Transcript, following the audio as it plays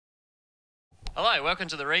Hello, welcome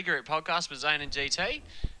to the Regroup podcast with Zayne and GT.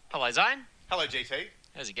 Hello, Zayne. Hello, GT.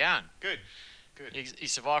 How's it going? Good. You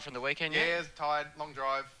survived from the weekend yet? Yeah, tired, long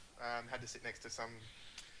drive. Had to sit next to some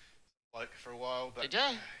bloke for a while, but Did you?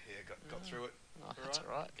 Yeah, got through it. Oh, that's all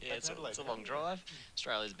right. Yeah, Back to it's a Adelaide, long drive.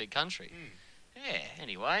 Australia's a big country. Mm. Yeah,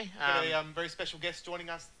 anyway. Got a very special guest joining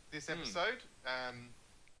us this episode.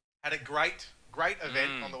 Had a great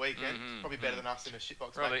event on the weekend. Probably better than us in a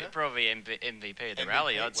shitbox. Probably MVP of the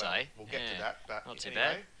rally, I'd say. We'll get to that, but not too anyway,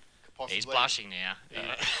 bad. possibly. He's blushing now.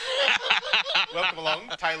 Welcome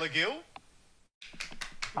along, Taylor Gill.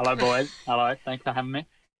 Hello, boys. Hello. Thanks for having me.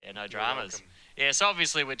 Yeah, no dramas. Yeah, so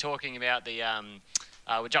obviously we're talking about the...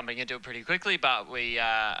 we're jumping into it pretty quickly, but we,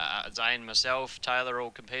 Zayne, myself, Taylor,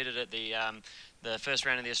 all competed at the first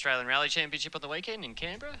round of the Australian Rally Championship on the weekend in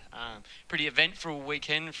Canberra. Pretty eventful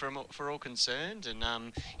weekend for all concerned,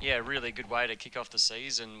 and yeah, really good way to kick off the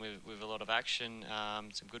season with a lot of action,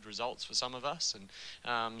 some good results for some of us,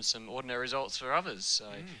 and some ordinary results for others. So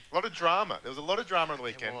a lot of drama. There was a lot of drama on the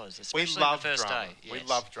weekend. It was, especially we love the first drama. day. Yes. We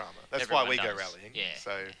love drama. That's Everyone why we does. go rallying. Yeah.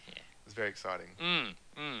 So it was very exciting.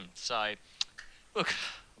 So, look,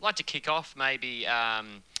 I'd like to kick off maybe.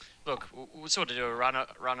 Look, we'll sort of do a run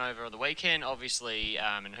over of the weekend, obviously,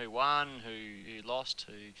 and who won, who lost,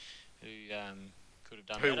 who could have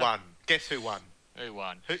done Who better. won? Guess who won? Who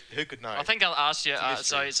won? Who could know? I think I'll ask you. It's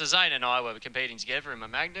a mystery. So Zayne and I were competing together in my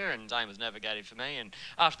Magna, and Zayne was navigating for me. And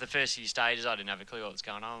after the first few stages, I didn't have a clue what was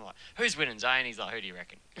going on. I'm like, who's winning, Zayne? He's like, who do you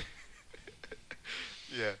reckon?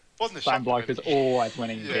 Yeah, wasn't a shock. Same bloke is always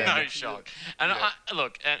winning. Yeah. No shock. And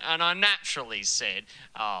I naturally said,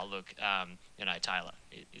 oh, look, Taylor,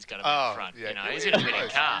 he's got to be up front. Yeah. He's in a winning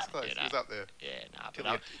car. He was up there.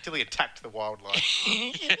 Yeah, Till he attacked the wildlife.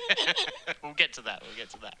 We'll get to that.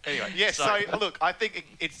 Anyway, yeah. So look, I think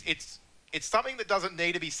it's something that doesn't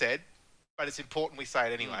need to be said, but it's important we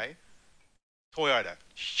say it anyway. Toyota.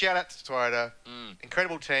 Shout out to Toyota.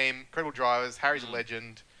 Incredible team, incredible drivers. Harry's a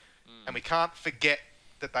legend, and we can't forget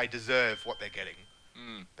that they deserve what they're getting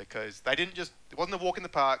because they didn't just. It wasn't a walk in the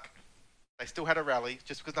park. They still had a rally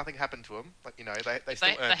just because nothing happened to them. Like they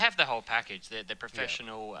still they have the whole package. They're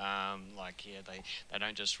professional. They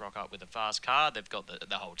don't just rock up with a fast car. They've got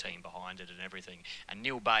the whole team behind it and everything. And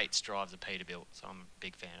Neil Bates drives a Peterbilt, so I'm a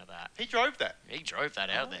big fan of that. He drove that. He drove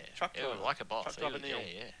that out there. Truck driver. Like a boss. Truck driver Neil.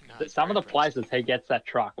 Yeah. No, Some of the places he gets that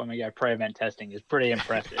truck when we go pre-event testing is pretty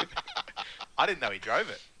impressive. I didn't know he drove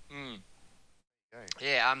it. Okay.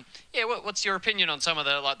 Yeah. What's your opinion on some of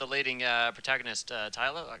the leading protagonists,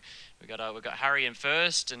 Taylor? Like we got Harry in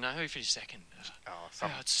first, and who finished second?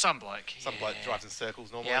 It's some bloke. Some bloke drives in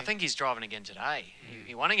circles normally. Yeah, I think he's driving again today.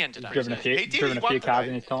 He won again today. Driven a few cars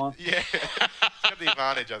in his time. Yeah, he's got the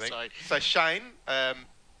advantage, I think. So Shane,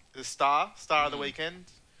 the star of the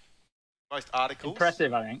weekend. Most articles.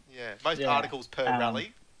 Impressive, I think. Yeah, most articles per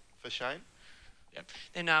rally for Shane. Yep.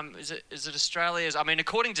 Then is it Australia's? I mean,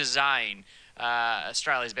 according to Zayne,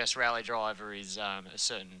 Australia's best rally driver is a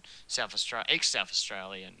certain ex-South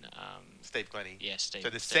Australian. Steve Glennie. Yes, Steve. So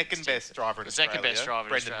the second best driver in Australia. The second best driver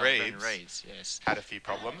Brendan in Australia. Reeves. Brendan Reeves, yes. Had a few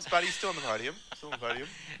problems, but he's still on the podium.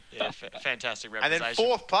 Yeah, fantastic And representation. then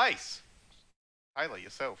fourth place, Taylor,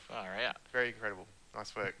 yourself. Far out. Very incredible.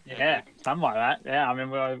 Nice work. Yeah, something like that. Yeah, I mean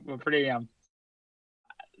we're pretty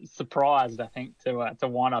surprised, I think, to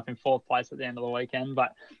wind up in fourth place at the end of the weekend.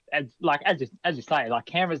 But as you say, like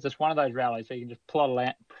Canberra's just one of those rallies where you can just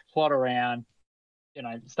plot around,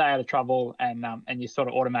 stay out of trouble, and you sort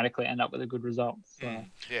of automatically end up with a good result. So.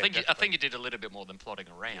 Yeah, I think you did a little bit more than plotting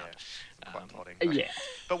around. Yeah, quite plotting. Yeah.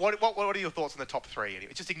 But what are your thoughts on the top three?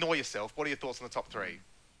 Anyway? Just ignore yourself. What are your thoughts on the top three?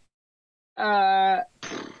 I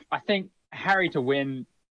think Harry to win,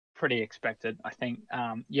 pretty expected. I think,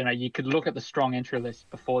 you could look at the strong entry list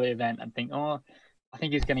before the event and think, I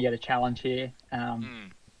think he's going to get a challenge here.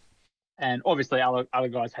 And obviously other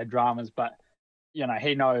guys had dramas, but,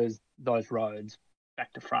 he knows those roads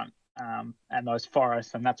back to front and those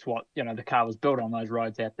forests. And that's what, the car was built on, those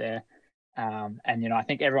roads out there. And, I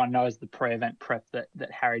think everyone knows the pre-event prep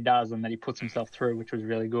that Harry does and that he puts himself through, which was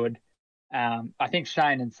really good. I think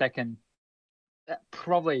Shane in second,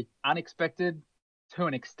 probably unexpected to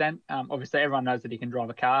an extent. Obviously, everyone knows that he can drive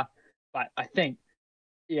a car, but I think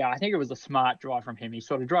it was a smart drive from him. He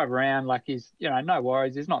sort of drove around like he's, no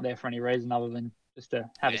worries. He's not there for any reason other than just to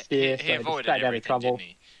have a steer. He avoided stayed out of trouble.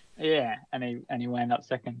 Didn't he? Yeah, and he wound up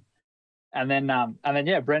second. And then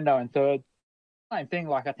Brendo in third. Same thing.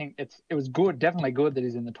 Like I think it was good, definitely good that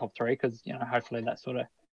he's in the top three because hopefully that sort of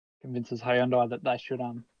convinces Hyundai that they should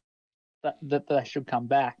that they should come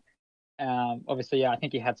back. Obviously, I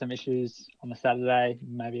think he had some issues on the Saturday,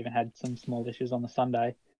 maybe even had some small issues on the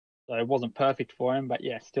Sunday. So it wasn't perfect for him, but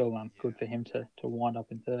yeah, still good for him to wind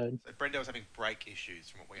up in third. So Brendo was having brake issues,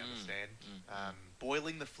 from what we understand.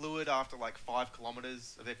 Boiling the fluid after like 5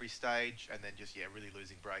 kilometres of every stage, and then just really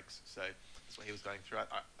losing brakes. So that's what he was going through.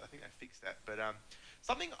 I think they fixed that. But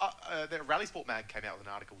something the Rally Sport Mag came out with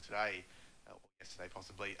an article today, or yesterday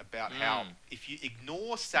possibly, about how if you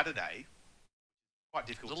ignore Saturday, quite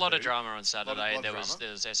difficult. There's a lot of drama on Saturday. There was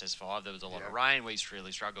SS5. There was a lot of rain. We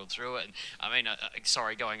really struggled through it. And I mean,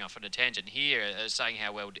 sorry, going off on a tangent here, saying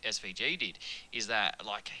how well SVG did is that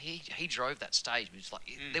like he drove that stage. It was like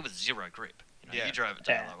there was zero grip. You drove it,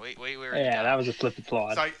 Taylor. We were that was a slip and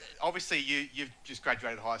slide. So obviously you've just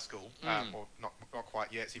graduated high school, or not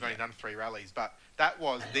quite yet. So you've only done 3 rallies, but that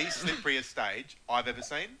was the slipperiest stage I've ever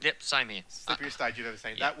seen. Yep, same here. Slipperiest stage you've ever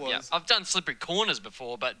seen. That was. Yep. I've done slippery corners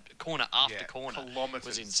before, but corner after corner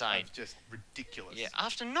was insane. Of just ridiculous. Yeah,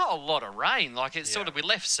 after not a lot of rain, like it's sort of we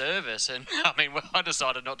left service, and I mean I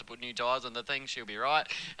decided not to put new tyres on the thing. She'll be right,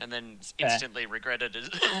 and then instantly regretted it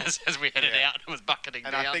as we headed out. It was bucketing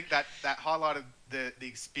down. And I think that highlighted the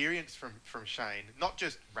experience from Shane, not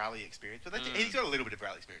just rally experience, but he's got a little bit of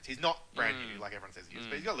rally experience. He's not brand new like everyone says he is,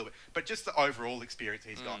 but he's got a little bit. But just the overall experience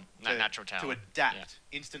he's got natural talent to adapt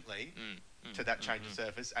instantly to that change of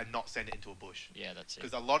surface and not send it into a bush. Yeah, that's it.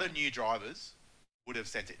 Because a lot of new drivers would have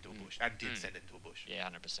sent it into a bush and did send it into a bush. Yeah,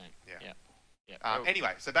 100%. Yeah.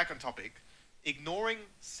 Anyway, so back on topic. Ignoring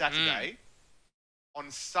Saturday,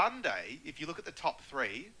 on Sunday, if you look at the top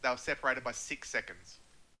 3, they were separated by 6 seconds.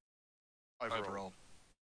 Overall.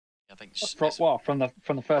 I think from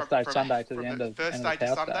the first stage Sunday to the end of first stage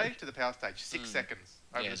of Sunday to the power stage, 6 seconds.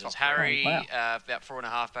 Yeah, so it's Harry, about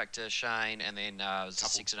 4.5 back to Shane, and then it was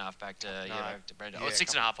 6.5 back to to Brenda.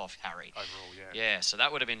 6.5 off Harry. Overall, Yeah, so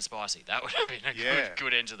that would have been spicy. That would have been a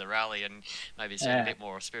good end to the rally, and maybe seen a bit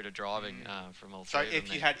more spirit of driving from all three. So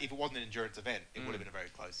if it wasn't an endurance event, it would have been a very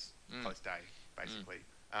close day, basically.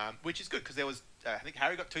 Which is good because there was, I think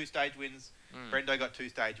Harry got 2 stage wins, Brendo got 2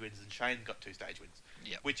 stage wins, and Shane got 2 stage wins.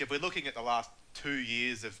 Yep. Which, if we're looking at the last 2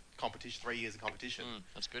 years of competition, 3 years of competition,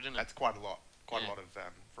 that's good, isn't it? That's quite a lot. Quite a lot of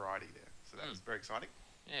variety there. So that was very exciting.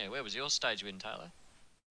 Yeah, where was your stage win, Taylor?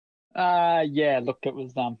 Look, it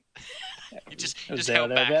was you just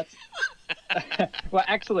held back. Well,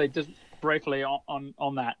 actually, just briefly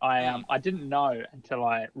on that, I didn't know until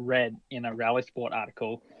I read in a Rally Sport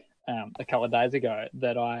article a couple of days ago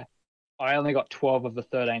that I only got 12 of the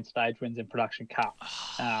 13 stage wins in Production Cup.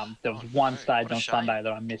 There was one stage on Sunday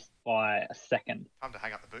that I missed by a second. Time to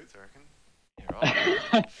hang up the boots, I reckon.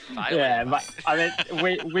 Yeah, but I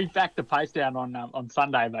mean, we backed the pace down on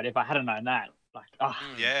Sunday, but if I hadn't known that, like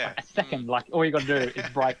a second, like all you got to do is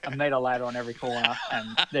brake a metre later on every corner, and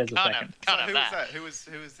there's a second. Who was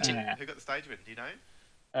that? Who got the stage win? Do you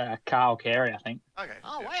know? Carl Carey, I think. Okay.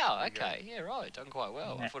 Oh wow. Okay. Yeah. Right. Done quite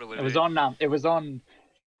well. Yeah. I thought it would. It was on. It was on.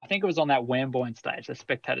 I think it was on that Wamboyne stage, the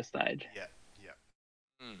spectator stage. Yeah.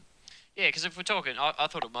 Yeah, because if we're talking, I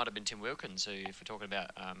thought it might have been Tim Wilkins, who, if we're talking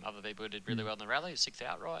about other people who did really well in the rally, 6th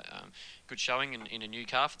outright. Good showing in a new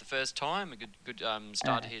car for the first time. A good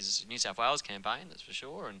start to his New South Wales campaign, that's for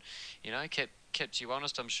sure. And, kept you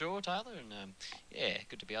honest, I'm sure, Taylor. And,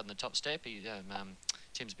 good to be out in the top step.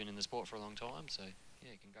 Tim's been in the sport for a long time. So,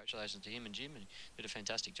 congratulations to him and Jim. And did a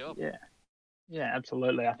fantastic job. Yeah,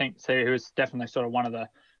 absolutely. I think he was definitely sort of one of the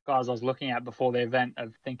guys I was looking at before the event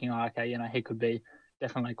of thinking, he could be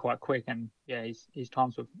definitely quite quick, and his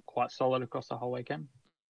times were quite solid across the whole weekend.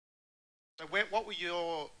 So, what were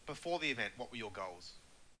before the event? What were your goals?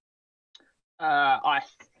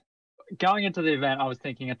 Going into the event, I was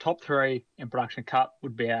thinking a top 3 in Production Cup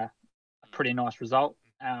would be a pretty nice result.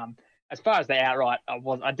 As far as the outright,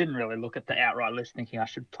 I didn't really look at the outright list thinking I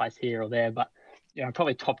should place here or there, but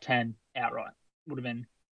probably top 10 outright would have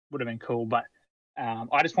been cool. But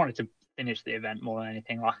I just wanted to finish the event more than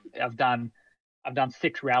anything. Like I've done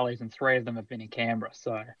 6 rallies and 3 of them have been in Canberra.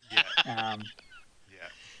 So,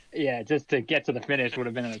 just to get to the finish would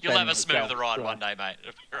have been an achievement. You'll have a smoother ride one day, mate.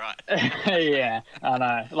 Right. Yeah, I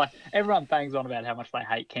know. Like everyone bangs on about how much they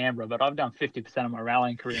hate Canberra, but I've done 50% of my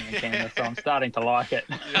rallying career in Canberra, so I'm starting to like it.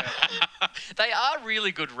 They are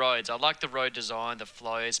really good roads. I like the road design, the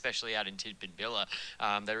flow, especially out in Tidbinbilla.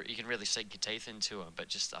 You can really sink your teeth into them, but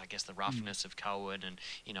just I guess the roughness of Cohen and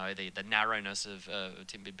the narrowness of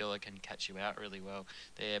Tidbinbilla can catch you out really well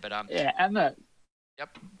there. But and the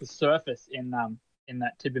surface in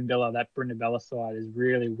that Tidbinbilla, that Brindabella side is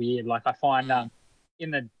really weird. Like I find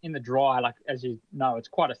in the dry, like as you know, it's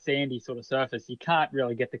quite a sandy sort of surface. You can't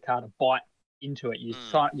really get the car to bite into it. You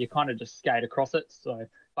kind of just skate across it. So,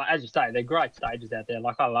 but as you say, they're great stages out there.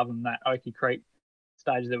 Like I love them. That Oakey Creek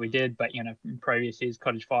stage that we did, but in previous years,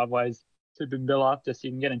 Cottage Five Ways to Bimbilla, just so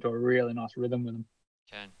you can get into a really nice rhythm with them.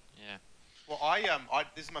 Can, yeah. Well,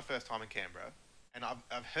 this is my first time in Canberra, and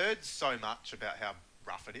I've heard so much about how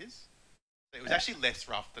rough it is. It was actually less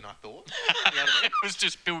rough than I thought. You know what I mean? It was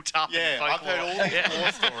just built up. Yeah, I've heard all these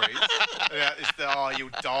war stories about this. You'll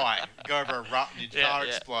die. Go over a rut and your car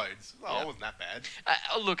explodes. Oh, it wasn't that bad.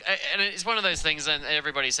 Look, and it's one of those things, and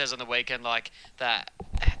everybody says on the weekend, like, that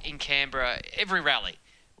in Canberra, every rally,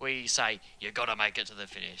 we say, you got to make it to the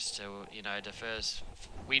finish. So, to first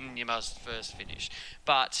win, you must first finish.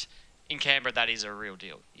 But in Canberra, that is a real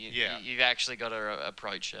deal. You've actually got to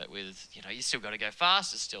approach it with, you still got to go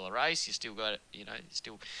fast. It's still a race. You still got,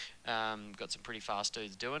 got some pretty fast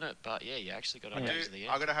dudes doing it. But yeah, you actually got to get to the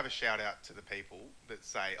end. I got to have a shout out to the people that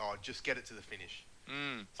say, "Oh, just get it to the finish."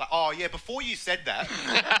 It's like, oh yeah, before you said that,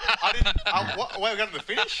 I didn't. Where are we going to the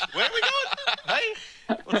finish? Where are we going? Hey,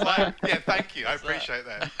 it's like, yeah, thank you. I appreciate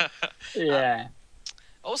that. Yeah.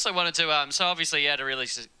 Also wanted to, so obviously you had a really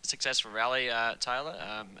successful rally, Taylor,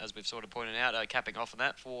 as we've sort of pointed out, capping off on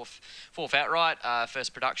that, fourth outright,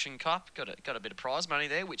 first production cup, got a bit of prize money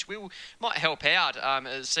there, which might help out,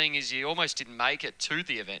 seeing as you almost didn't make it to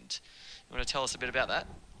the event. You want to tell us a bit about that?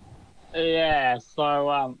 Yeah, so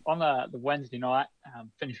on the Wednesday night,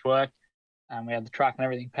 finished work, we had the truck and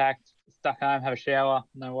everything packed, stuck home, have a shower,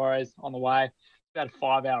 no worries, on the way. About a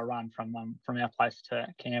 5-hour run from our place to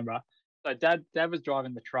Canberra. So Dad was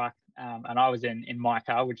driving the truck, and I was in my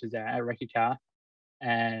car, which is our recce car,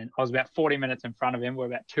 and I was about 40 minutes in front of him. We're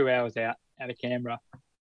about 2 hours out of Canberra,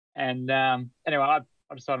 and anyway, I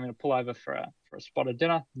decided I'm going to pull over for a spot of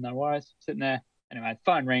dinner. No worries, sitting there. Anyway,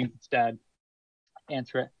 phone rings. It's Dad.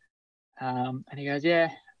 Answer it, and he goes,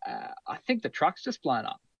 "Yeah, I think the truck's just blown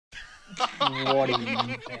up." What do you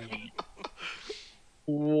mean?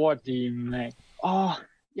 What do you mean? Oh,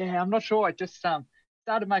 yeah, I'm not sure. I just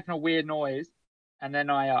started making a weird noise, and then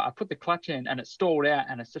I put the clutch in, and it stalled out,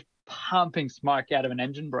 and it's just pumping smoke out of an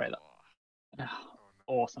engine breather. Oh,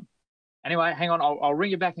 awesome. Anyway, hang on. I'll ring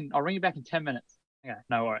you back in 10 minutes. Okay,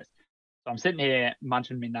 no worries. So I'm sitting here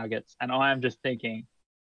munching me nuggets, and I am just thinking,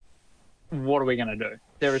 what are we gonna do?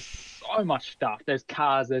 There is so much stuff. There's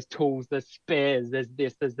cars, there's tools, there's spares, there's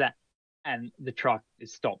this, there's that, and the truck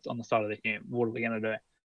is stopped on the side of the hume. What are we gonna do?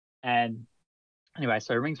 And anyway,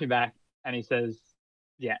 so he rings me back, and he says,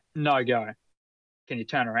 "Yeah, no go. Can you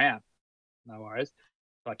turn around?" No worries.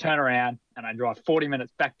 So I turn around and I drive 40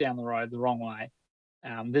 minutes back down the road the wrong way.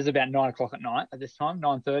 This is about 9 o'clock at night at this time,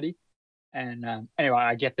 9:30. And anyway,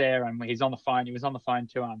 I get there and he's on the phone. He was on the phone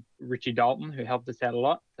to Richie Dalton, who helped us out a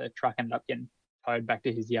lot. The truck ended up getting towed back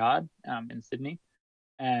to his yard in Sydney,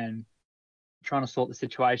 and trying to sort the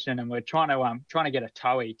situation. And we're trying to get a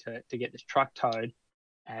towie to get this truck towed.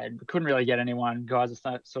 And we couldn't really get anyone. Guys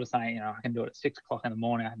are sort of saying, I can do it at 6 o'clock in the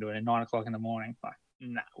morning. I can do it at 9 o'clock in the morning. Like,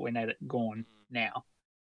 nah, we need it gone now.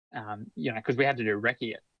 Because we had to do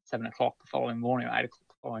recce at 7 o'clock the following morning, or 8 o'clock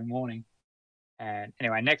the following morning. And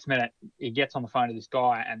anyway, next minute, he gets on the phone to this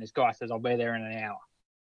guy, and this guy says, "I'll be there in an hour."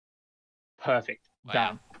 Perfect. Wow.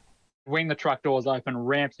 Done. Wing the truck doors open,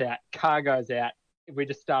 ramps out, car goes out. We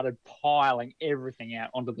just started piling everything out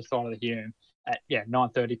onto the side of the hume at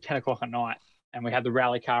 9:30, 10 o'clock at night. And we had the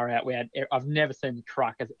rally car out. I've never seen the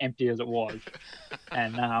truck as empty as it was.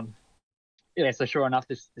 And so sure enough,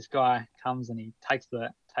 this guy comes and he takes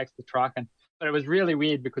the truck. But it was really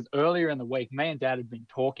weird because earlier in the week, me and Dad had been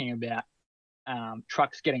talking about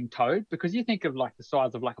trucks getting towed, because you think of like the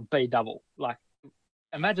size of like a B double. Like,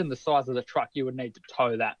 imagine the size of the truck you would need to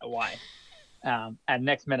tow that away. And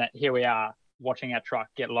next minute, here we are watching our truck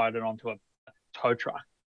get loaded onto a tow truck.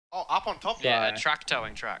 Oh, up on top. Yeah, a truck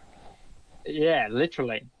towing truck. Yeah,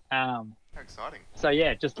 literally. How exciting. So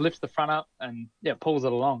yeah, just lifts the front up and pulls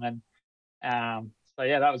it along. And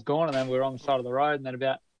that was gone. And then we were on the side of the road. And then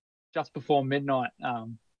about just before midnight,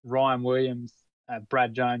 Ryan Williams,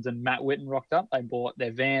 Brad Jones, and Matt Witten rocked up. They bought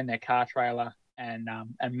their van, their car trailer, and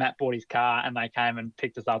Matt bought his car, and they came and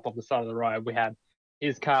picked us up off the side of the road. We had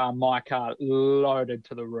his car, my car, loaded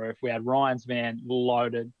to the roof. We had Ryan's van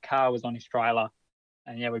loaded. Car was on his trailer.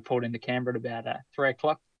 And we pulled into Canberra at about 3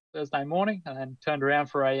 o'clock Thursday morning, and then turned around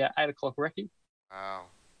for a 8 o'clock recce. Wow.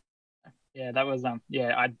 Yeah, that was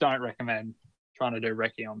I don't recommend trying to do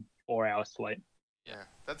recce on 4 hours sleep. Yeah,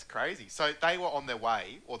 that's crazy. So they were on their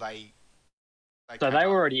way, or they were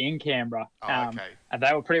already in Canberra. Oh, okay. And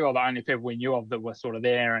they were pretty well the only people we knew of that were sort of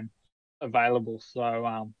there and available.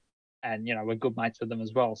 So we're good mates with them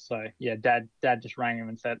as well. So yeah, Dad just rang him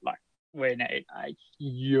and said, like, we need a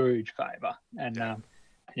huge favour, and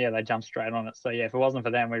they jumped straight on it. So yeah, if it wasn't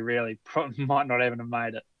for them, we really might not even have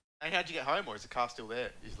made it. And how'd you get home, or is the car still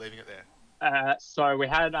there? You're just leaving it there? So we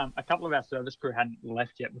had a couple of our service crew hadn't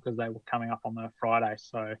left yet because they were coming up on the Friday.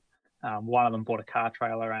 So one of them bought a car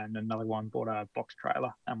trailer and another one bought a box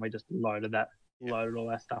trailer, and we just loaded all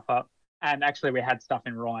that stuff up. And actually, we had stuff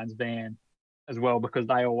in Ryan's van as well because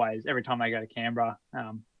they always, every time they go to Canberra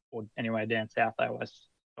or anywhere down south, they always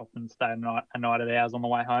stop and stay a night at ours on the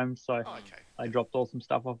way home. So they dropped all some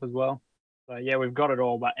stuff off as well. So yeah, we've got it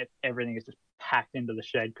all, but everything is just packed into the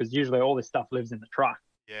shed because usually all this stuff lives in the truck.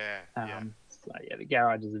 Yeah. So yeah, the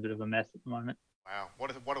garage is a bit of a mess at the moment. Wow,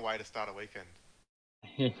 what a way to start a weekend.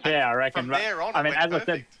 Yeah, I reckon. From there on, I mean, as I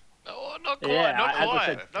said, oh, not quite,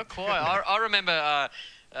 yeah, not quite. I remember.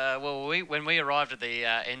 When we arrived at the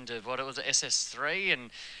end of what it was, SS3,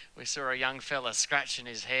 and we saw a young fella scratching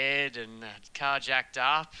his head and car jacked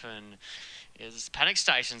up, and it was panic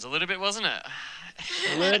stations a little bit, wasn't it?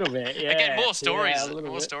 A little bit, yeah. Again, more stories,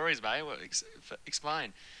 stories, mate.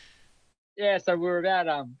 Explain. Yeah, so we were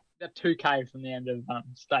about 2K from the end of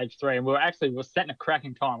stage 3, and we were setting a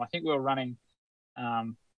cracking time. I think we were running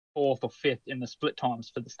 4th or 5th in the split times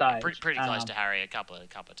for the stage. Pretty close to Harry, a couple of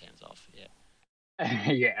tens off, yeah.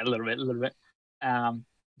 Yeah, a little bit.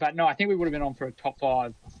 But no, I think we would have been on for a top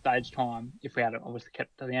 5 stage time if we had obviously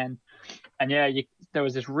kept to the end. And yeah, there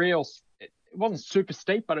was this real. It wasn't super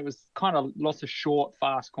steep, but it was kind of lots of short,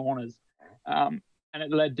 fast corners, and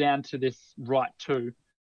it led down to this right 2.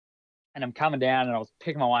 And I'm coming down, and I was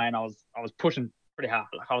picking my way, and I was pushing pretty hard,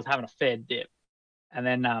 like I was having a fair dip. And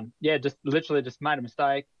then just literally just made a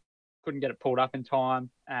mistake, couldn't get it pulled up in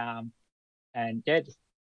time, and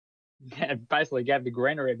basically gave the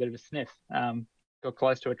greenery a bit of a sniff. Got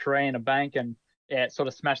close to a tree and a bank, and it sort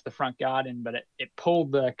of smashed the front guard in, but it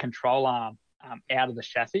pulled the control arm out of the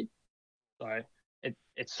chassis. So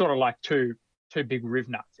it's sort of like two big riv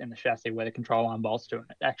nuts in the chassis where the control arm bolts to, and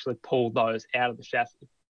it actually pulled those out of the chassis.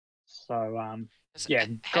 So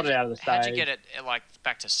got it out of the stage. How'd you get it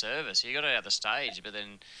back to service? You got it out of the stage, but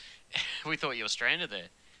then we thought you were stranded there.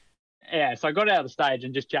 Yeah, so I got it out of the stage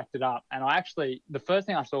and just jacked it up. And the first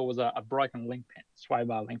thing I saw was a broken link pin, sway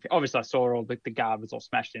bar link pin. Obviously, I saw all the guard was all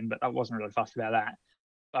smashed in, but I wasn't really fussed about that.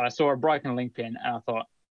 But I saw a broken link pin, and I thought,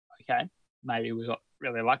 okay, maybe we got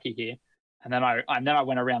really lucky here. And then I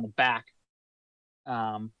went around the back,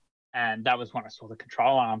 and that was when I saw the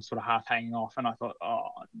control arm sort of half hanging off, and I thought, oh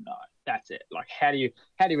no, that's it. Like, how do you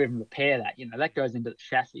even repair that? That goes into the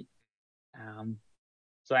chassis.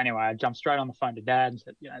 So anyway, I jumped straight on the phone to Dad and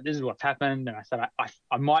said, this is what's happened. And I said,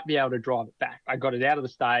 I might be able to drive it back. I got it out of the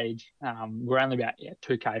stage. We're only about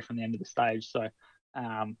 2K from the end of the stage. So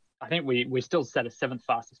I think we still set a 7th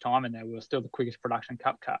fastest time in there. We were still the quickest production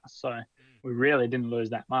cup car. So we really didn't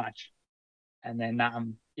lose that much. And then,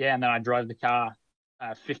 and then I drove the car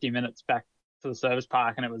 50 minutes back to the service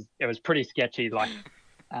park, and it was pretty sketchy. Like,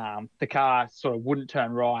 the car sort of wouldn't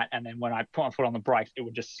turn right, and then when I put my foot on the brakes, it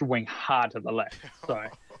would just swing hard to the left. So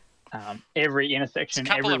every intersection, it's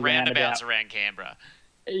a couple every of roundabouts around Canberra.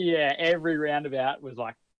 Yeah, every roundabout was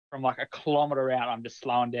from a kilometre out. I'm just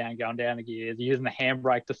slowing down, going down the gears, using the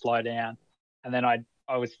handbrake to slow down, and then I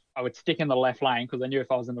would stick in the left lane because I knew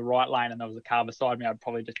if I was in the right lane and there was a car beside me, I'd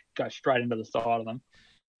probably just go straight into the side of them.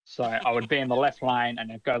 So I would be in the left lane and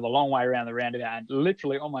then go the long way around the roundabout and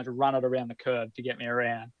literally almost run it around the curb to get me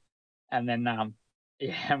around. And then,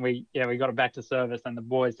 we got it back to service, and the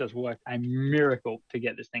boys just worked a miracle to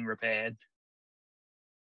get this thing repaired.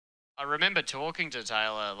 I remember talking to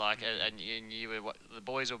Taylor, and you were, the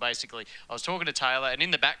boys were basically, I was talking to Taylor, and in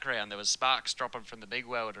the background there was sparks dropping from the MIG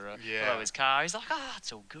welder below his car. He's like,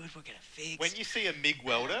 it's all good, we're going to fix. When you see a MIG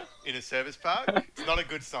welder in a service park, it's not a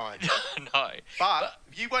good sign. No. But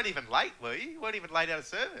you weren't even late, were you? You weren't even late out of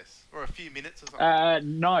service? Or a few minutes or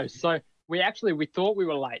something? No. So we thought we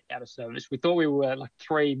were late out of service. We thought we were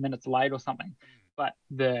 3 minutes late or something. But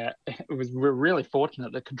we're really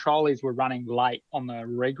fortunate. The controllers were running late on the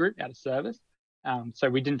regroup out of service, so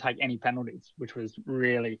we didn't take any penalties, which was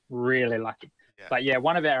really, really lucky. Yeah. But yeah,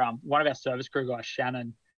 one of our service crew guys,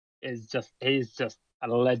 Shannon, he's just a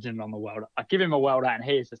legend on the welder. I give him a welder, and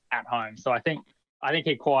he is just at home. So I think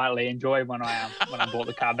he quietly enjoyed when I brought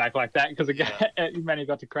the car back like that because he managed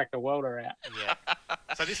got to crack the welder out. Yeah.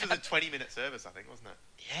 So this was a 20-minute service, I think, wasn't it?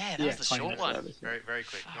 Yeah, that was the short one. Service, yeah. Very, very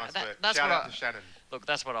quick. Nice work. Shout out to Shannon. Look,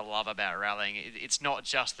 that's what I love about rallying. It's not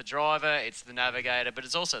just the driver, it's the navigator, but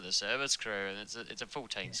it's also the service crew, and it's a full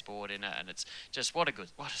team sport in it, and it's just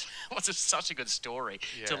such a good story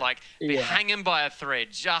to be hanging by a thread,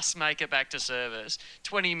 just make it back to service,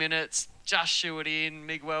 20 minutes, just shoe it in,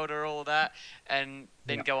 MIG welder, all of that, and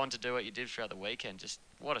then go on to do what you did throughout the weekend. Just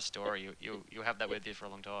what a story! You'll have that with you for a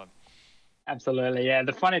long time. Absolutely, yeah.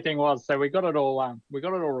 The funny thing was, so we got it all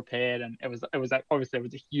repaired, and it was obviously it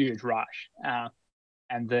was a huge rush,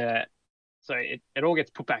 and so it all gets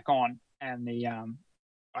put back on, and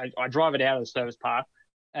I drive it out of the service park,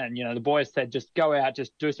 and the boys said just go out,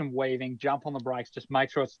 just do some weaving, jump on the brakes, just make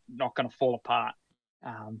sure it's not going to fall apart.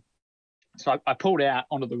 So I pulled out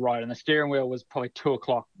onto the road, and the steering wheel was probably 2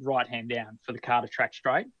 o'clock right hand down for the car to track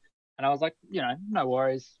straight, and I was like, no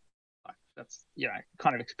worries, like, that's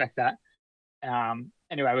kind of expect that.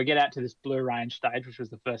 Anyway, we get out to this blue range stage, which was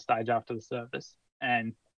the first stage after the service,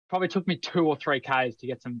 and probably took me 2 or 3 Ks to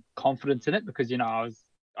get some confidence in it because I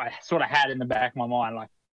sort of had in the back of my mind like,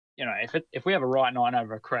 if we have a right nine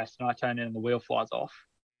over a crest and I turn in and the wheel flies off,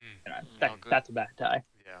 that's a bad day.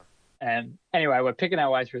 Yeah. And anyway, we're picking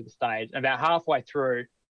our way through the stage, and about halfway through,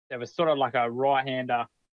 there was sort of like a right-hander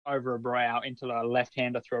over a brow into the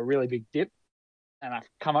left-hander through a really big dip, and I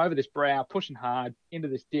come over this brow, pushing hard into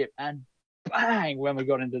this dip, and bang, when we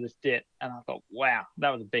got into this dip, and I thought, wow, that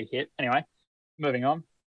was a big hit. Anyway, moving on,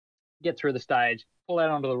 get through the stage, pull out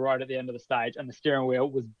onto the road at the end of the stage, and the steering wheel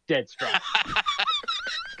was dead straight.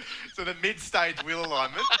 So the mid-stage wheel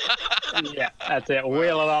alignment. Yeah, that's it. Wow.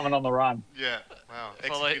 Wheel alignment on the run. Yeah, wow.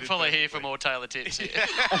 Follow here for more Taylor tips.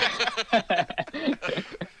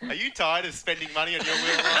 Are you tired of spending money on your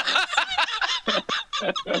wheel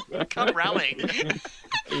alignment? Come rallying.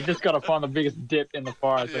 You just got to find the biggest dip in the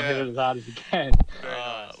forest and hit it as hard as you can.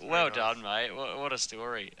 Well done, mate. What a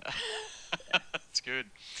story. That's good.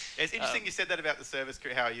 It's interesting you said that about the service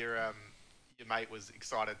crew, how your mate was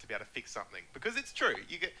excited to be able to fix something. Because it's true.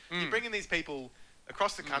 You're bringing these people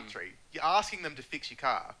across the country, you're asking them to fix your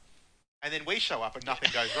car, and then we show up and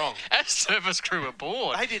nothing goes wrong. Our service crew were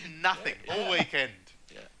bored. They did nothing all weekend.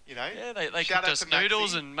 Yeah. Yeah, they cooked us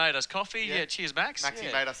noodles and made us coffee. Yeah, cheers, Max.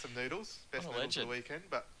 Maxie made us some noodles. Best noodles of the weekend.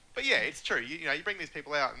 But yeah, it's true. You bring these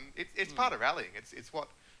people out, and it's part of rallying. It's what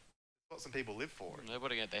some people live for. They're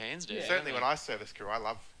putting out their hands down. Yeah, certainly when I service crew, I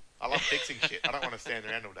love fixing shit. I don't want to stand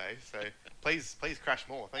around all day. So please crash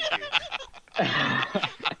more. Thank you.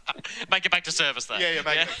 Make it back to service, though. Yeah,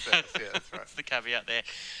 make it back to service. Yeah, that's right. That's the caveat there.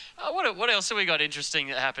 What else have we got interesting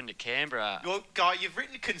that happened at Canberra? Well, Guy, you've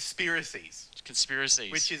written conspiracies.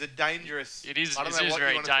 Conspiracies. Which is a dangerous... It is. I don't know what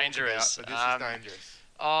very you want dangerous. to talk about, but this is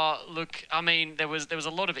dangerous. Look, I mean, there was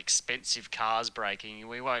a lot of expensive cars breaking.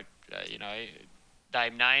 We won't,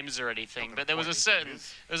 name names or anything, but there was a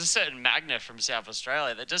certain Magna from South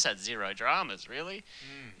Australia that just had zero dramas, really.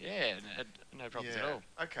 Yeah, had no problems at all.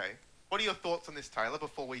 Okay. What are your thoughts on this, Taylor,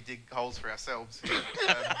 before we dig holes for ourselves?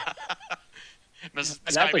 This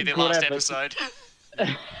may be the last episode.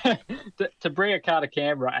 to bring a car to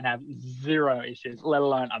Canberra and have zero issues, let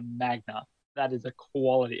alone a Magna, that is a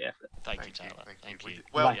quality effort. Thank you, Taylor. Thank you.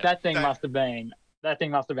 Well, that thing must have been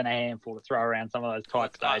a handful to throw around some of those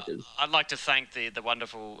tight stages. I'd like to thank the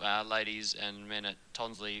wonderful ladies and men at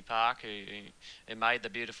Tonsley Park who made the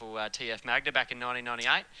beautiful TF Magna back in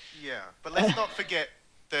 1998. Yeah, but let's not forget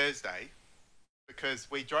Thursday, because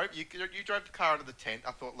you drove the car under the tent.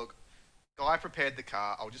 I thought, look, Guy prepared the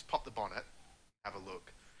car. I'll just pop the bonnet, have a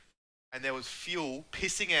look, and there was fuel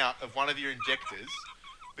pissing out of one of your injectors.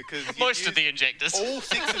 Because most of the injectors. All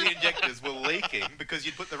 6 of the injectors were leaking because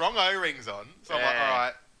you'd put the wrong O-rings on. So I'm like, all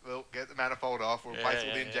right, we'll get the manifold off. We'll replace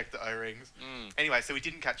all the injector O-rings. Anyway, so we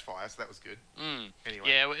didn't catch fire, so that was good. Anyway.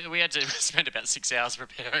 Yeah, we had to spend about 6 hours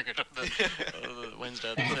preparing it on the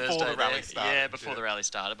Wednesday, the Thursday. Before the rally started. Yeah, before the rally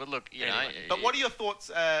started. But look, you know. But what are your thoughts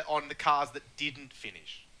on the cars that didn't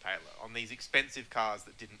finish, Taylor? On these expensive cars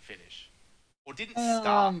that didn't finish? Or didn't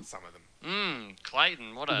start, some of them?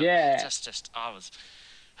 Clayton, what a... Yeah. I was...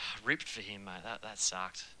 ripped for him, mate. That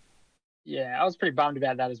sucked. Yeah, I was pretty bummed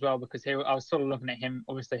about that as well because I was sort of looking at him.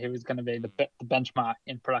 Obviously, he was going to be the benchmark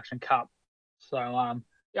in Production Cup. So,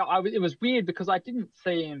 it was weird because I didn't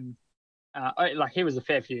see him. He was a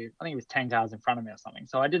fair few. I think he was 10 cars in front of me or something.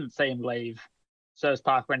 So I didn't see him leave Service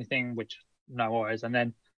Park or anything, which no worries. And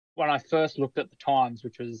then when I first looked at the times,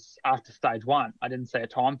 which was after stage 1, I didn't see a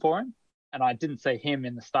time for him, and I didn't see him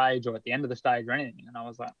in the stage or at the end of the stage or anything. And I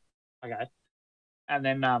was like, okay. And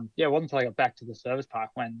then, it wasn't until I got back to the service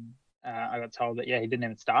park when I got told that, he didn't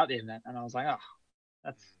even start the event. And I was like, oh,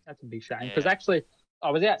 that's a big shame. Because actually, I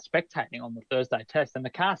was out spectating on the Thursday test, and the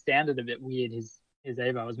car sounded a bit weird, his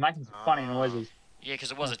Evo. was making some funny noises. Yeah,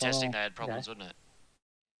 because it was a testing. They had problems, wouldn't it?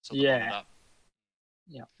 Yeah.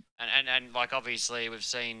 And like obviously we've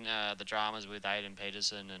seen the dramas with Aiden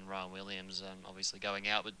Peterson and Ryan Williams, obviously going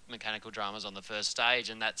out with mechanical dramas on the first stage,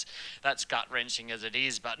 and that's gut wrenching as it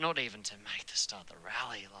is. But not even to make the start of the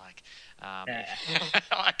rally, like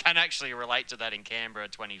I can actually relate to that in Canberra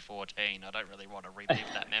 2014. I don't really want to relive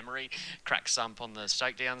that memory. Cracked sump on the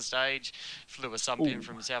shakedown stage, flew a sump in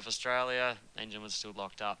from South Australia, engine was still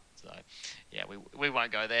locked up. So yeah, we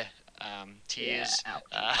won't go there. Tears.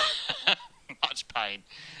 Much pain,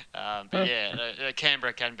 but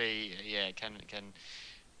Canberra can be can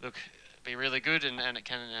look be really good and it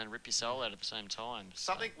can rip your soul out at the same time.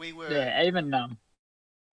 Something we were even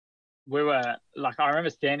we were like, I remember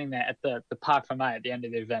standing there at the Park for May at the end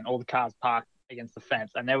of the event, all the cars parked against the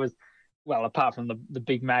fence, and there was, well, apart from the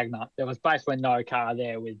big Magna, there was basically no car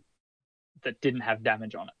there that didn't have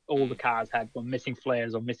damage on it. All the cars were missing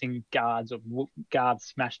flares or missing guards, or guards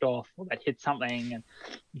smashed off, or they'd hit something and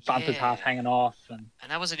bumpers half hanging off. And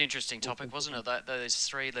that was an interesting topic, wasn't it? Those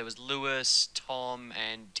three, there was Lewis, Tom,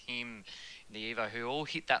 and Tim in the Evo, who all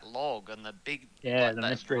hit that log and the big the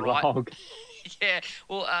mystery log. Yeah,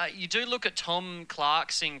 well, you do look at Tom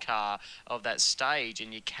Clarkson car of that stage,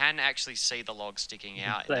 and you can actually see the log sticking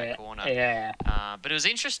out in that corner. Yeah. But it was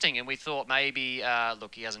interesting, and we thought maybe,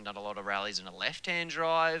 look, he hasn't done a lot of rallies in a left-hand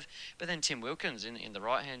drive, but then Tim Wilkins in the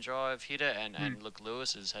right-hand drive hit it, and look,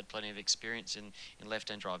 Lewis has had plenty of experience in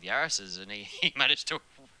left-hand drive Yaris's, and he managed to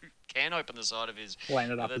can open the side of his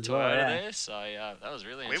Toyota there. So that was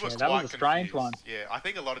really interesting. That was a strange one. Yeah, I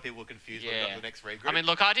think a lot of people were confused when we got the next regroup. I mean,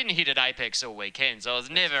 look, I didn't hit at Apex all weekend, so I was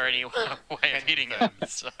never any way of hitting it.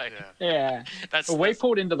 So we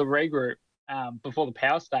pulled into the regroup before the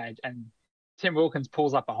power stage, and Tim Wilkins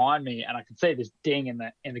pulls up behind me, and I could see this ding in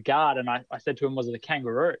the guard, and I said to him, "Was it a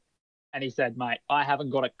kangaroo?" And he said, "Mate, I haven't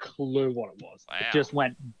got a clue what it was. Wow. It just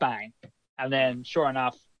went bang." And then, sure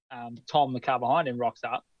enough, Tom, the car behind him, rocks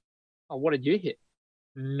up. "Oh, what did you hit?"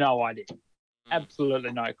 "No idea.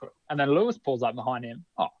 Absolutely no clue." And then Lewis pulls up behind him.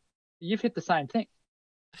 "Oh, you've hit the same thing."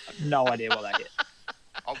 "No idea what I hit."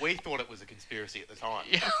 We thought it was a conspiracy at the time.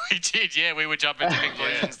 Yeah, we did. Yeah, we were jumping to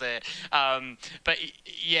conclusions there. But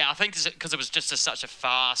yeah, I think because it was just such a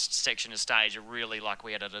fast section of stage, it really, like,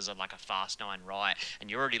 we had it as a fast 9 right, and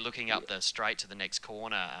you're already looking up the straight to the next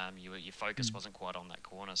corner. Your focus wasn't quite on that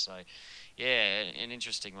corner, so yeah, an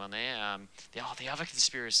interesting one there. The other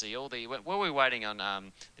conspiracy, were we waiting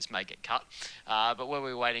on this may get cut, but were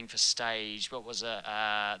we waiting for stage? What was it?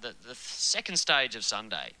 The second stage of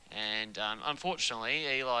Sunday, and unfortunately,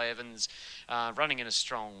 Eli Evans running in a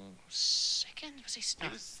strong second. Was he? No,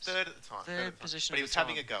 he was third at the time. Third position. But he was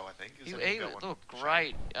having a go, I think. He looked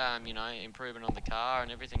great. Improvement on the car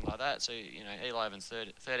and everything like that. So Eli Evans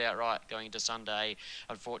third outright going into Sunday.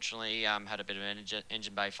 Unfortunately, had a bit of an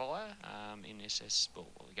engine bay fire in SS. Well,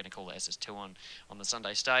 we're going to call it SS2 on the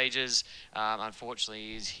Sunday stages.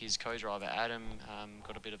 Unfortunately, his co-driver Adam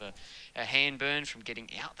got a bit of a hand burn from getting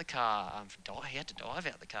out the car. He had to dive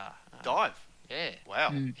out the car. Dive? Yeah.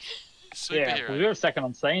 Wow. Superhero. We were second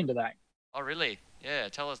on scene to that. Oh, really? Yeah.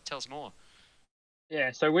 Tell us more.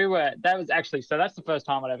 Yeah. So that's the first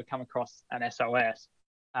time I'd ever come across an SOS.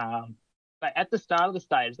 But at the start of the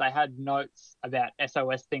stage, they had notes about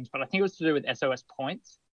SOS things, but I think it was to do with SOS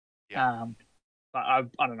points. Yeah. But I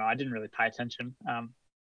don't know. I didn't really pay attention.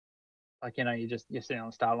 You're sitting on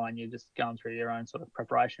the start line, you're just going through your own sort of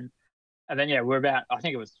preparation. And then, we're about, I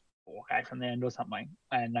think it was 4K from the end or something.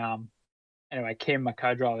 And anyway, Kim, my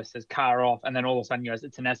co-driver, says car off. And then all of a sudden he goes,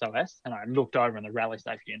 "It's an SOS." And I looked over and the rally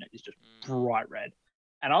safety unit is just bright red.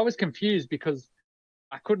 And I was confused because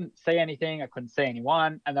I couldn't see anything. I couldn't see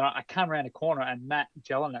anyone. And then I came around a corner and Matt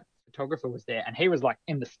Jelinek, photographer, was there. And he was like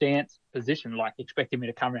in the stance position, like expecting me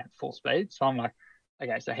to come around full speed. So I'm like,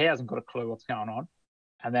 okay, so he hasn't got a clue what's going on.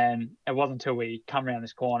 And then it wasn't until we come around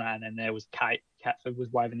this corner and then there was Kate. Catford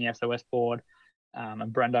was waving the SOS board,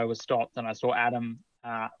 and Brendo was stopped. And I saw Adam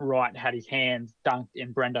Wright had his hands dunked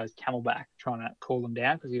in Brendo's Camelback, trying to cool them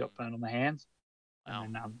down because he got burned on the hands. Wow.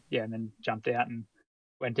 And and then jumped out and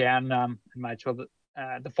went down and made sure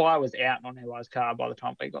that the fire was out on Eli's car by the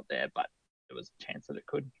time we got there, but there was a chance that it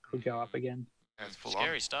could go up again. That's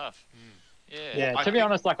scary stuff. Yeah. To be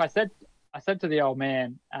honest, like I said to the old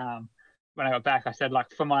man when I got back, I said, like,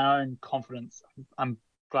 for my own confidence, I'm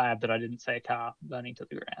glad that I didn't see a car burning to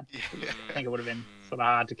the ground. Yeah. I think it would have been sort of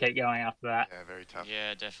hard to keep going after that. Yeah, very tough.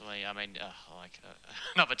 Yeah, definitely. I mean,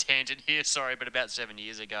 another tangent here, sorry, but about 7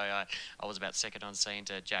 years ago, I was about second on scene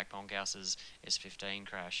to Jack Bonkhouse's S15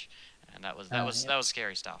 crash, and that was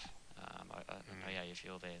scary stuff. I know how you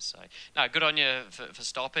feel there. So, no, good on you for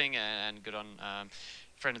stopping, and good on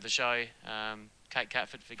friend of the show, Kate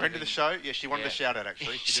Catford for friend of the show. Yeah, she wanted a shout out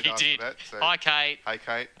actually. She did. Ask for that, so. Hi, Kate. Hey,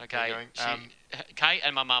 Kate. Okay. Kate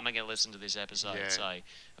and my mum are going to listen to this episode, so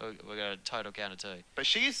we're going to total count of 2. But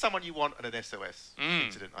she is someone you want at an SOS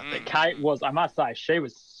incident, I think. Kate was, I must say, she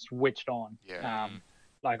was switched on. Yeah.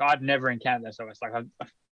 Like I'd never encountered SOS. Like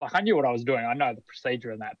I knew what I was doing. I know the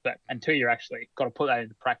procedure and that, but until you actually got to put that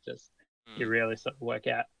into practice, you really sort of work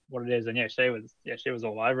out what it is. And she was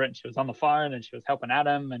all over it. And she was on the phone and she was helping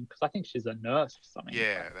Adam, and because I think she's a nurse or something.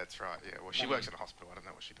 Yeah, that's right. Yeah, well, she works in a hospital. I don't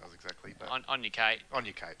know what she does exactly, but on your Kate. On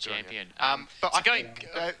your Kate, champion. But I think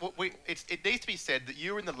it needs to be said that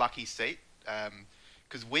you were in the lucky seat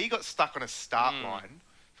because we got stuck on a start line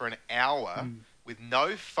for an hour with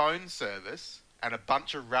no phone service and a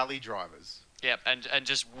bunch of rally drivers. Yep, and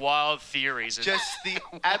just wild theories. Just the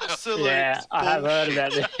absolute I have heard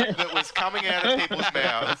about that was coming out of people's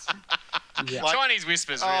mouths. Yeah. Like, Chinese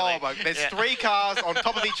whispers, really. Oh, my. There's 3 cars on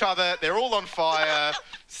top of each other. They're all on fire.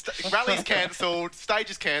 Rally's cancelled.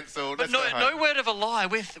 Stage is cancelled. But no word of a lie.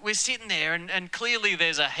 We're sitting there, and clearly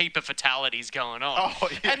there's a heap of fatalities going on. Oh,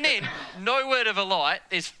 yeah. And then, no word of a lie,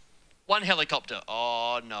 there's 1 helicopter.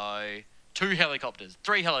 Oh, no. 2 helicopters,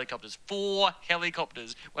 3 helicopters, 4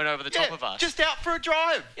 helicopters went over the top of us. Just out for a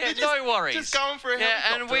drive. Yeah, no worries. Just going for a helicopter.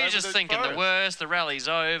 Yeah, and we're just thinking the worst. The rally's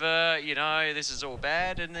over. This is all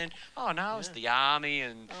bad. And then, it's the army.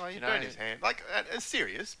 And he burned his hand. Like, it's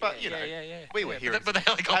serious, but we were here. But the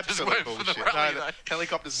helicopters weren't for the rally. No, the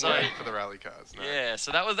helicopters weren't for the rally cars. No. Yeah,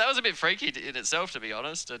 so that was a bit freaky in itself, to be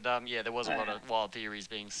honest. And there was a lot of wild theories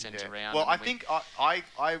being sent around. Well, I think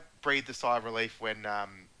I breathed a sigh of relief when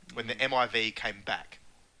the MIV came back.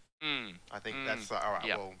 I think that's all right.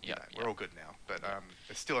 We're all good now, but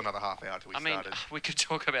there's still another half hour till we started. We could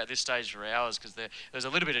talk about this stage for hours because there was a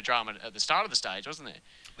little bit of drama at the start of the stage, wasn't there?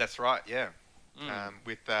 That's right. Yeah.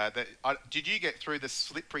 Did you get through the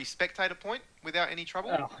slippery spectator point without any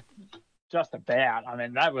trouble? Oh, just about. I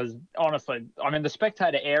mean, that was honestly. I mean, the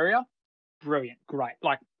spectator area, brilliant,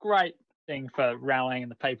 great thing for rallying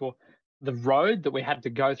and the people. The road that we had to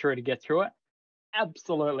go through to get through it.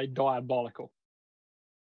 Absolutely diabolical.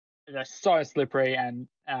 They're so slippery, and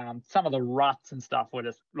some of the ruts and stuff were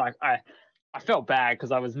just like I felt bad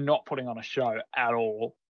because I was not putting on a show at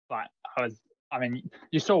all. But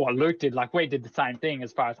you saw what Luke did. Like we did the same thing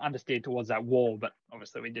as far as understeered towards that wall, but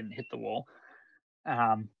obviously we didn't hit the wall.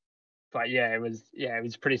 But it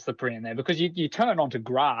was pretty slippery in there because you turn onto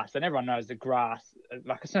grass, and everyone knows the grass.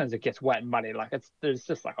 Like as soon as it gets wet and muddy, there's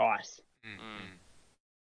just like ice.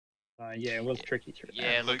 It was tricky.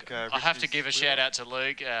 Yeah, Luke. I have to give a shout out to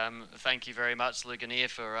Luke. Thank you very much, Luke Anir,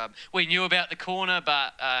 for. We knew about the corner,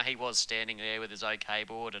 but he was standing there with his OK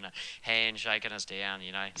board and a hand shaking us down.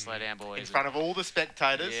 Slow down, boys. In front of all the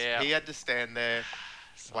spectators, he had to stand there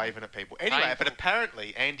waving at people. Anyway, painful. But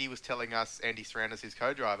apparently Andy was telling us, Andy Sarandis, his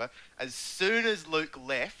co-driver, as soon as Luke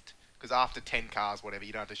left, because after 10 cars, whatever,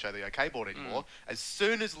 you don't have to show the OK board anymore. As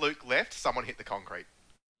soon as Luke left, someone hit the concrete.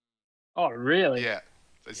 Oh, really? Yeah.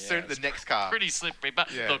 As soon as the next car. Pretty slippery, but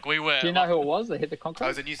look, we were. Do you know who it was that hit the concrete? It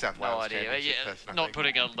was a New South Wales. No idea. Not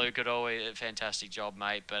putting on Luke at all. A fantastic job,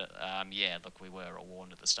 mate. But look, we were all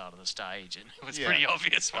warned at the start of the stage, and it was pretty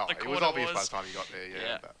obvious what the corner was. It was obvious by the time you got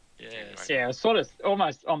there. It was sort of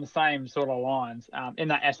almost on the same sort of lines. In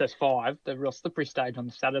that SS5, the real slippery stage on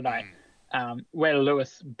the Saturday, where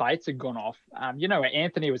Lewis Bates had gone off. Where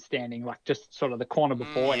Anthony was standing, like just sort of the corner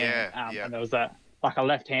before him, and there was a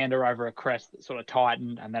left-hander over a crest that sort of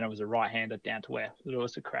tightened, and then it was a right-hander down to where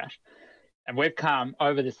Lewis had crashed. And we've come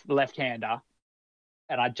over this left-hander,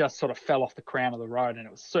 and I just sort of fell off the crown of the road, and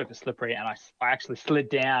it was super slippery, and I actually slid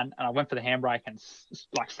down, and I went for the handbrake and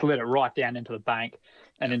slid it right down into the bank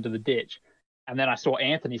and into the ditch. And then I saw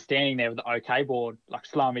Anthony standing there with the OK board,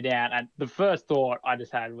 slowing me down, and the first thought I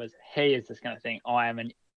just had was, he is just going to think I am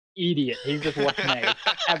an idiot. He's just watched me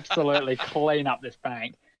absolutely clean up this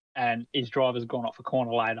bank. And his driver's gone off a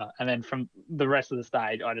corner later. And then from the rest of the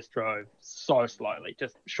stage, I just drove so slowly,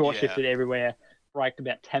 just short shifted everywhere, braked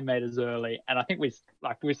about 10 meters early. And I think we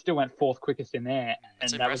still went 4th quickest in there.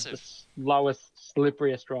 That's and impressive. That was the slowest,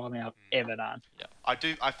 slipperiest driving I've ever done. Yeah.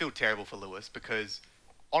 I feel terrible for Lewis because,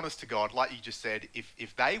 honest to God, like you just said,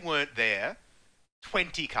 if they weren't there,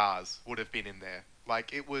 20 cars would have been in there.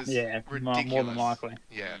 It was ridiculous. More than likely.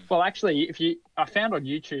 Yeah. Well, actually, I found on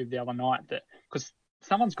YouTube the other night that, because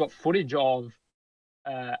someone's got footage of,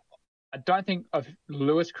 I don't think of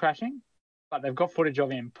Lewis crashing, but they've got footage of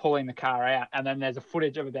him pulling the car out, and then there's a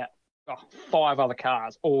footage of about 5 other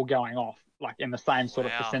cars all going off, in the same sort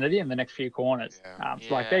of vicinity in the next few corners.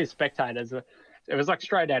 These spectators, it was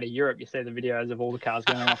straight out of Europe. You see the videos of all the cars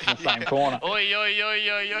going off in the same corner. Oi, oi, oi,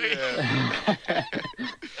 oi, oi.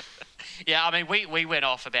 Yeah, I mean, we went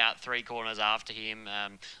off about 3 corners after him,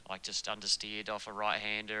 just understeered off a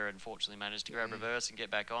right-hander and fortunately managed to grab reverse and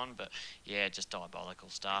get back on. But, yeah, just diabolical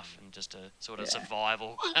stuff and just a sort of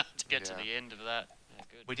survival to get to the end of that. Yeah,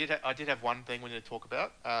 good. I did have one thing we need to talk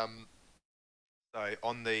about. So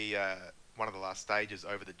on the one of the last stages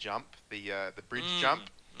over the jump, the bridge jump.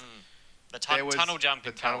 The tunnel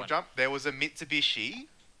jump. There was a Mitsubishi.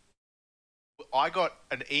 I got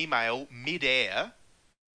an email mid-air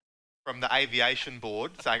from the aviation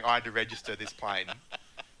board saying I had to register this plane.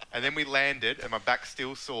 And then we landed and my back's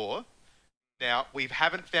still sore. Now, we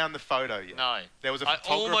haven't found the photo yet. No. There was a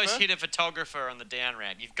photographer. I almost hit a photographer on the down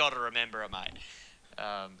ramp. You've got to remember it, mate.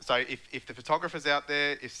 So if the photographer's out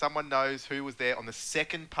there, if someone knows who was there on the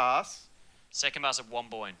second pass of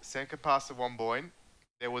Womboyne,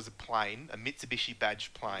 there was a plane, a Mitsubishi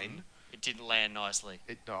badge plane. It didn't land nicely.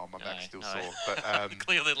 My back's still sore. But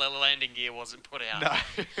clearly the landing gear wasn't put out. No.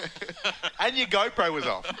 And your GoPro was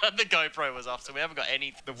off. The GoPro was off, so we haven't got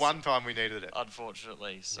anything. The one time we needed it.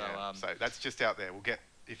 Unfortunately. So, so that's just out there. We'll get,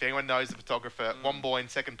 if anyone knows the photographer, Womboyne,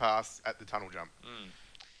 second pass at the tunnel jump.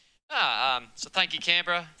 So thank you,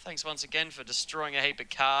 Canberra. Thanks once again for destroying a heap of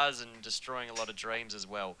cars and destroying a lot of dreams as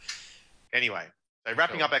well. Anyway, so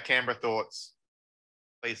wrapping up our Canberra thoughts,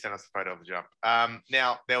 please send us a photo of the jump.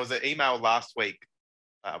 Now, there was an email last week,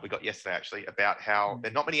 we got yesterday actually, about how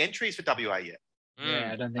there are not many entries for WA yet.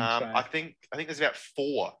 Yeah, I don't think so. I think there's about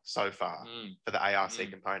 4 so far for the ARC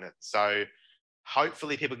component. So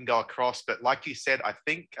hopefully people can go across. But like you said, I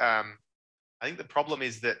think the problem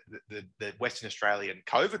is that the Western Australian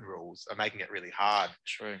COVID rules are making it really hard.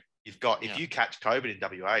 True. You've got, if you catch COVID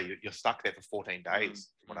in WA, you're stuck there for 14 days,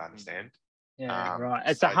 from what I understand. Yeah, right.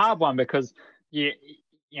 It's a hard one because you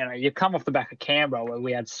come off the back of Canberra where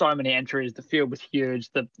we had so many entries. The field was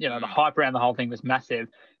huge. The hype around the whole thing was massive.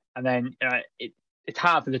 And then it's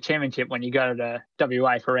hard for the championship when you go to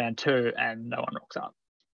WA for round 2 and no one rocks up.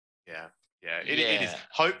 Yeah. It is.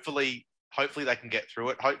 Hopefully they can get through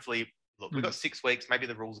it. Hopefully, look, we've got 6 weeks. Maybe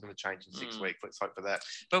the rules are going to change in 6 weeks. Let's hope for that.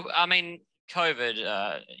 But I mean,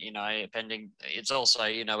 COVID, pending. It's also,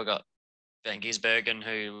 we've got Van Gisbergen,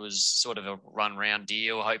 who was sort of a run-round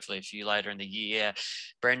deal, hopefully a few later in the year.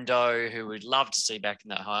 Brendo, who we'd love to see back in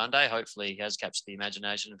that Hyundai. Hopefully he has captured the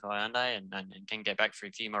imagination of Hyundai and can get back for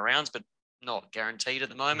a few more rounds, but not guaranteed at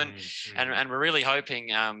the moment. And we're really hoping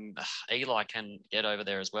Eli can get over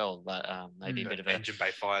there as well. But maybe a bit of a... Engine bay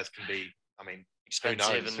fires can be,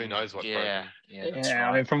 expensive. Who knows what... Yeah, that's right.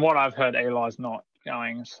 I mean, from what I've heard, Eli's not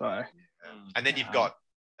going, so... And then you've got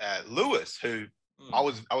Lewis, who... I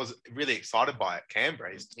was really excited by at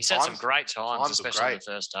Canberra. He set some great times, especially on the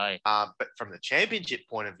first day. But from the championship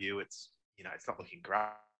point of view, it's not looking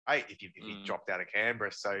great if you dropped out of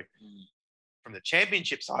Canberra. So from the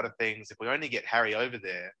championship side of things, if we only get Harry over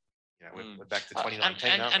there, we're back to 2019.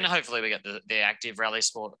 And hopefully we get the active rally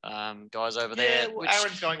sport guys over there. Well,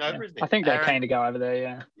 Aaron's going over, isn't he? I think they're keen to go over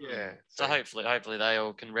there. Yeah. So hopefully they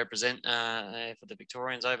all can represent for the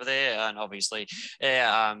Victorians over there, and obviously,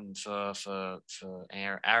 for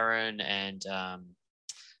Aaron and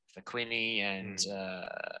for Quinny and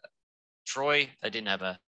Troy, they didn't have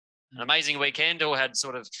an amazing weekend, or had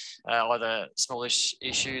sort of either smallish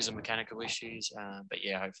issues or mechanical issues. But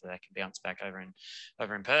yeah, hopefully they can bounce back over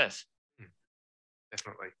in Perth.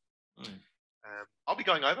 Definitely. I'll be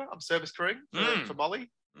going over. I'm service crewing for Molly.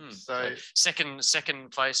 So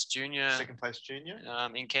second place junior.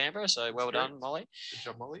 In Canberra. So well done, Molly. Good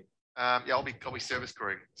job, Molly. I'll be service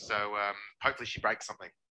crewing. So hopefully she breaks something.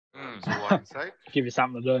 That's all I can say. Give you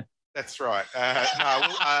something to do. That's right.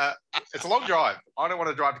 It's a long drive. I don't want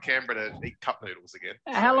to drive to Canberra to eat cup noodles again.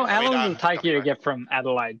 How long does it take you to get from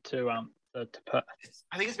Adelaide to Perth?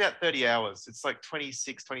 I think it's about 30 hours. It's like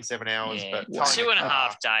 26, 27 hours. Yeah. But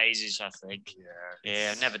 2.5 days is, I think.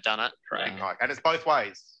 Yeah. I've never done it. And it's both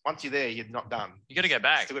ways. Once you're there, you're not done. You got to go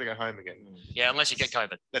back. Still got to go home again. Yeah, unless you get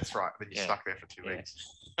COVID. That's right. Then you're stuck there for 2 weeks.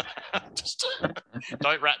 Just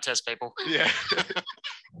don't rat test people. Yeah.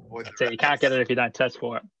 So you can't get it if you don't test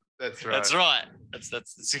for it. That's right. That's right. That's a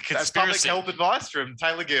conspiracy. That's public health advice from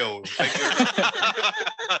Taylor Gill.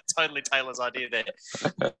 Totally Taylor's idea there.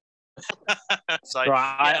 So,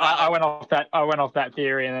 I went off that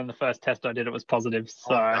theory, and then the first test I did, it was positive.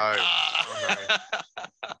 So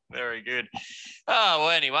Very good. Oh, well,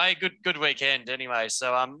 anyway, good weekend anyway.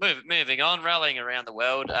 So moving on, rallying around the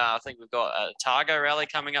world. I think we've got a Targo rally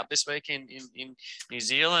coming up this week in New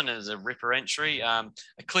Zealand as a ripper entry. A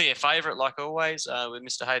clear favourite, like always, with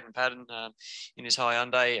Mr. Hayden Paddon in his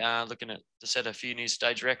Hyundai, looking to set a few new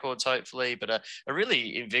stage records, hopefully. But a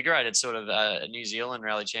really invigorated sort of a New Zealand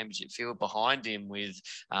Rally Championship field behind him with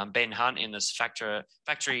Ben Hunt in this factory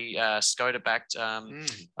Skoda-backed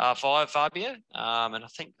R5 Fabia. And I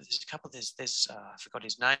think there's a couple. There's I forgot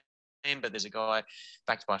his name, but there's a guy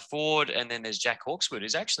backed by Ford, and then there's Jack Hawkswood,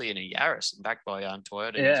 who's actually in a Yaris and backed by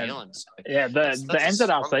Toyota New Zealand. So the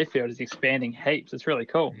NZRC field is expanding heaps. It's really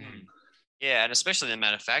cool. Yeah, and especially the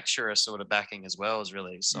manufacturer sort of backing as well is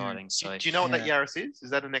really exciting. So, do you know what that Yaris is? Is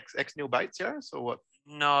that an ex Neil Bates Yaris or what?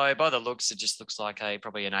 No, by the looks, it just looks like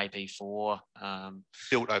probably an AP4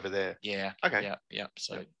 built over there. Yeah. Okay. Yeah.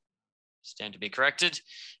 So stand to be corrected.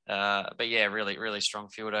 But yeah, really, really strong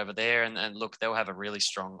field over there. And look, all have a really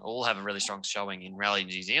strong showing in Rally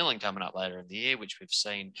New Zealand coming up later in the year, which we've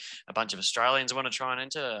seen a bunch of Australians want to try and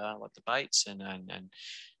enter, like the Bates and a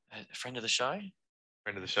friend of the show.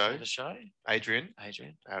 Adrian, our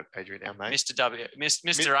mate. Mr.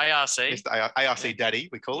 ARC. Mr. ARC Daddy,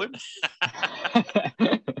 we call him.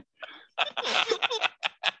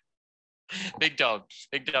 Big dog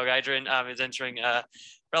Adrian is entering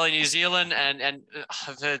Rally New Zealand, and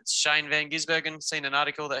I've heard Shane Van Gisbergen seen an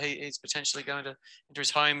article that he's potentially going to enter his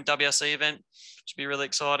home WRC event, which would be really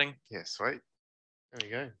exciting. Yeah, sweet. There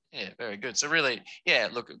you go. Yeah, very good. So really, yeah,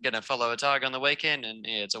 look, going to follow a Targa on the weekend, and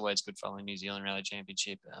yeah, it's always good following New Zealand Rally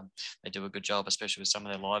Championship. They do a good job, especially with some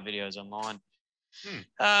of their live videos online.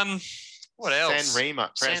 What else?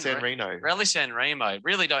 San Reno. Rally San Remo.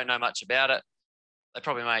 Really don't know much about it. They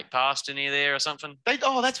probably make pasta near there or something.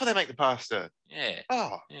 That's where they make the pasta. Yeah.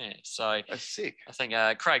 Oh. Yeah. So that's sick. I think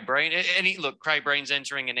Craig Breen. Craig Breen's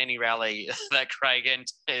entering in any rally that Craig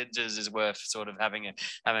enters is worth sort of having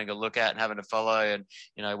a look at and having a follow, and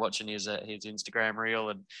watching his Instagram reel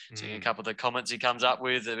and seeing a couple of the comments he comes up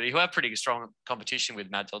with. But he'll have pretty strong competition with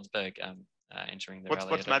Matt Dodsberg entering the rally.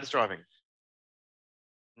 What's Matt's driving?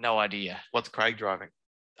 No idea. What's Craig driving?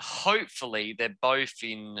 Hopefully they're both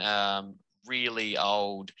in really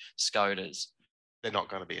old Skodas. They're not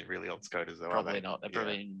going to be in really old Skodas, though, probably are they? Not. They're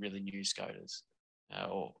probably in really new Skodas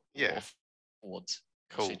or Fords.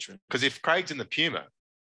 Cool. Because if Craig's in the Puma,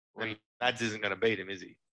 then Mads isn't going to beat him, is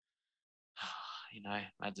he?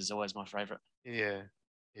 Mads is always my favourite. Yeah.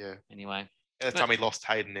 Anyway. That time he lost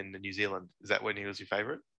Hayden in New Zealand. Is that when he was your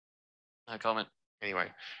favourite? No comment. Anyway,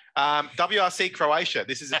 WRC Croatia.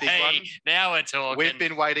 This is a big one. Now we're talking. We've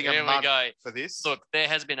been waiting a month for this. Look, there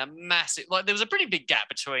has been a massive, there was a pretty big gap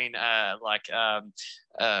between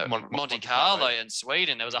Monte Carlo and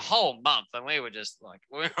Sweden. There was a whole month, and we were just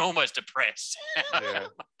we were almost depressed. Yeah.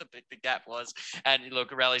 The big the gap was. And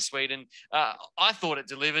look, Rally Sweden. I thought it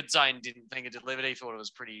delivered. Zayne didn't think it delivered. He thought it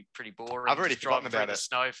was pretty boring. I've already forgotten about it.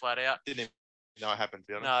 Snow flat out. Didn't even know it happened, to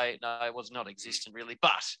be honest. No, it was not existent really.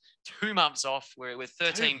 But 2 months off, we're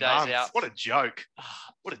 13 days out. What a joke!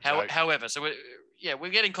 What a joke. However, so we're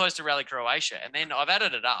getting close to Rally Croatia, and then I've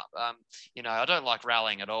added it up. I don't like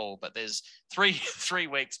rallying at all, but there's three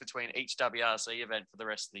weeks between each WRC event for the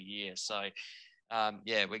rest of the year. So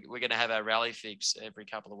we're going to have our rally fix every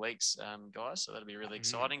couple of weeks, guys. So that'll be really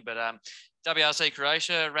exciting. But WRC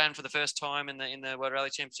Croatia ran for the first time in the World Rally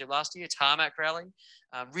Championship last year. Tarmac rally,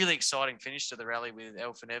 really exciting finish to the rally with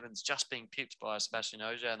Elfyn Evans just being pipped by Sebastian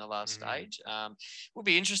Ogier in the last stage. Will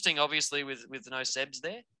be interesting, obviously, with no Sebs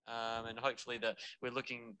there, and hopefully that we're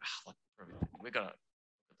looking. We've got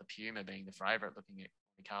the Puma being the favourite, looking at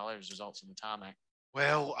Carlo's results in the Tarmac.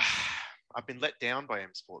 Well, I've been let down by M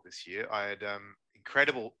Sport this year. I had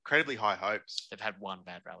incredibly high hopes. They've had one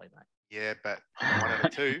bad rally, mate. Yeah, but 1 out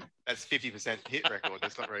of 2, that's 50% hit record.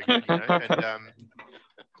 That's not very good, And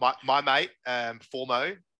my mate,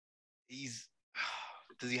 Formo,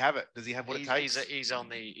 does he have it? Does he have what it takes? He's on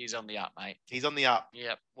the up, mate. He's on the up.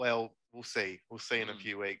 Yep. Well, we'll see. We'll see in a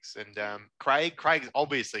few weeks. And Craig's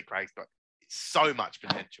got so much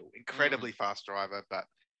potential. Incredibly fast driver, but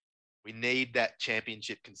we need that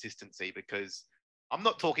championship consistency, because I'm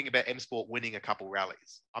not talking about M Sport winning a couple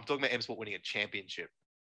rallies. I'm talking about M Sport winning a championship.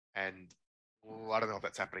 And I don't know if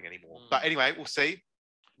that's happening anymore. But anyway, we'll see.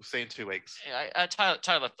 We'll see in 2 weeks. Yeah,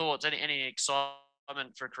 Taylor, thoughts? Any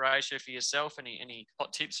excitement for Croatia for yourself? Any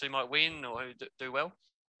hot tips who might win or who do well?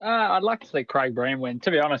 I'd like to see Craig Breen win.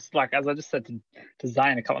 To be honest, as I just said to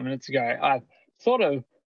Zayne a couple of minutes ago, I've sort of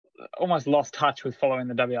almost lost touch with following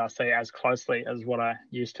the WRC as closely as what I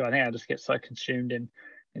used to. I think I just get so consumed in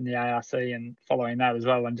the ARC and following that as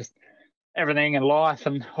well, and just everything in life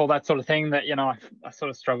and all that sort of thing that, I sort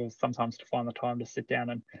of struggle sometimes to find the time to sit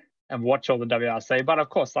down and watch all the WRC. But of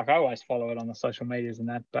course, like I always follow it on the social medias and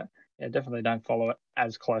that, but yeah, definitely don't follow it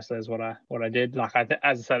as closely as what I did. Like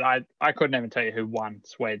as I said, I couldn't even tell you who won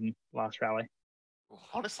Sweden last rally.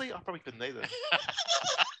 Honestly, I probably couldn't either.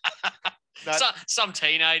 No. Some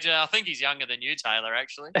teenager. I think he's younger than you, Taylor,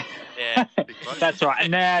 actually. Yeah. That's right.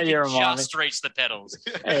 Now you're just reach the pedals.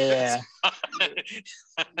 Yeah.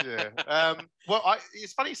 Yeah. Well,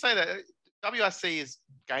 it's funny you say that. WRC is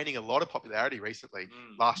gaining a lot of popularity recently.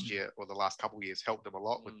 Last year, or the last couple of years, helped them a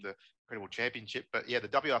lot with the incredible championship. But yeah, the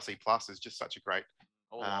WRC Plus is just such a great.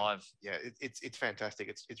 All live. Yeah, it's fantastic.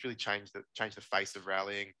 It's really changed the face of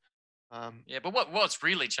rallying. Yeah, but what's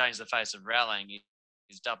really changed the face of rallying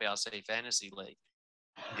is WRC Fantasy League.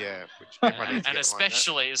 Yeah, which and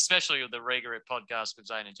especially with the Regroup podcast with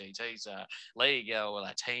Zayne and GT's league or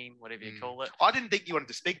that team, whatever you call it. I didn't think you wanted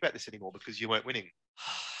to speak about this anymore because you weren't winning.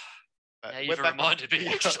 Now you've reminded me,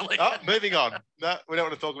 actually. Moving on. No, we don't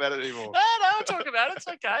want to talk about it anymore. No, I'll talk about it. It's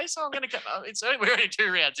okay. So I'm going to come up. We're only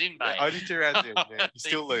 2 rounds in, mate. Yeah, only 2 rounds in. Yeah, you're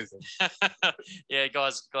still losing. Yeah,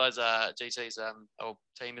 guys, GT's whole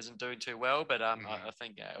team isn't doing too well, but I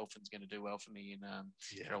think Elfin's going to do well for me in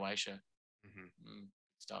Croatia.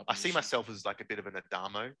 I see myself as like a bit of an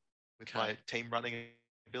Adamo with my team running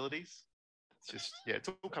abilities. It's just, it's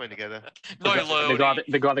all coming together. No loyalty.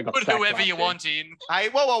 The guy that got put whoever you want in. Hey,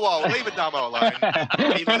 whoa. Leave Adamo alone.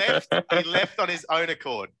 He left on his own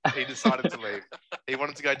accord. He decided to leave. He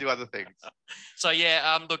wanted to go do other things. So,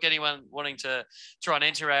 look, anyone wanting to try and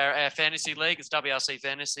enter our fantasy league, it's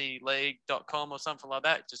wrcfantasyleague.com or something like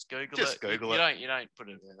that. Just Google it. Google it. You don't put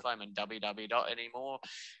a claim in www anymore.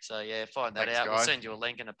 So, find that out. Guys. We'll send you a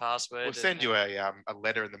link and a password. We'll send you a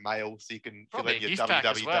letter in the mail so you can fill in your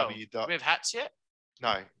www. Well. Do we have hats yet?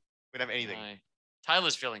 No, we don't have anything. No.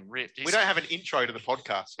 Taylor's feeling ripped. We don't have an intro to the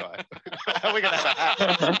podcast, guy. How are we going to have a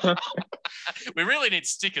hat? We really need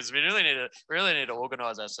stickers. We really need to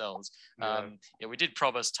organise ourselves. Yeah. We did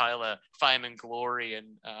promise Taylor fame and glory,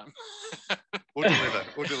 and we'll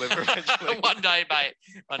deliver eventually. One day, mate.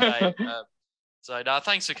 One day. So,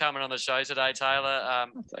 thanks for coming on the show today, Taylor.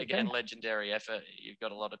 Again, legendary effort. You've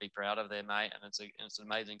got a lot to be proud of there, mate, and it's an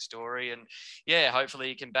amazing story. And, hopefully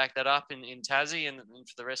you can back that up in Tassie and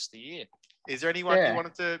for the rest of the year. Is there anyone you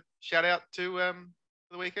wanted to shout out to for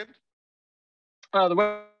the weekend?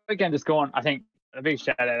 The weekend is gone. I think a big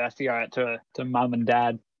shout out has to go out to mum and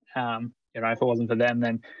dad. If it wasn't for them,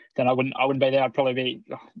 then I wouldn't be there. I'd probably be,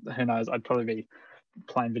 who knows, I'd probably be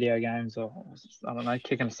playing video games or I don't know,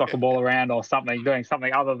 kicking a soccer ball around or something, doing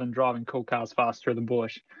something other than driving cool cars fast through the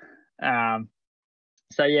bush.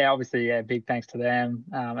 Obviously, big thanks to them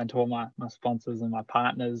and to all my sponsors and my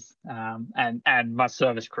partners and my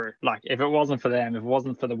service crew. Like, if it wasn't for them, if it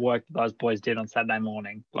wasn't for the work that those boys did on Saturday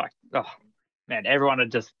morning, like, oh man, everyone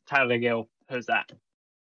had just Taylor Gill, who's that?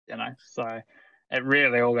 So it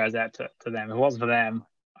really all goes out to them. If it wasn't for them,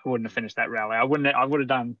 I wouldn't have finished that rally. I would have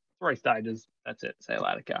done 3 stages. That's it. See you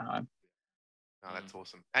later. Go home. Oh, that's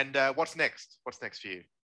awesome. And what's next? What's next for you?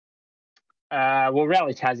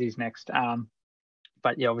 Rally Tassie's next.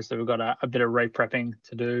 But obviously we've got a bit of re-prepping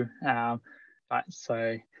to do. We've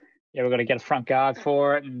got to get a front guard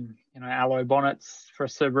for it, and alloy bonnets for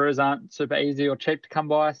Subarus aren't super easy or cheap to come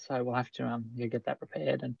by, so we'll have to get that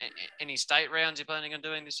prepared. And any state rounds you're planning on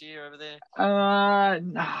doing this year over there?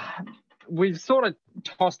 We've sort of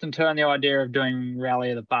tossed and turned the idea of doing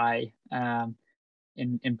Rally of the Bay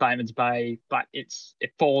in Bateman's Bay, but it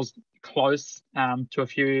falls close to a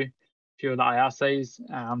few of the IRCs.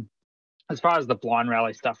 As far as the blind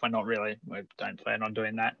rally stuff, we don't plan on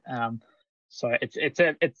doing that. So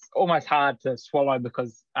it's almost hard to swallow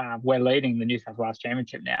because we're leading the New South Wales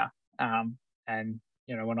Championship now, and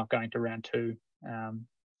we're not going to round 2.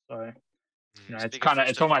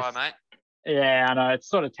 It's almost. Mate. Yeah, I know. It's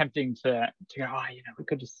sort of tempting to go, we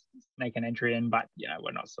could just make an entry in, but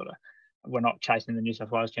we're not chasing the New South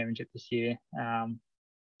Wales Championship this year. And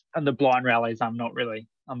the blind rallies, I'm not really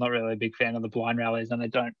a big fan of the blind rallies, and I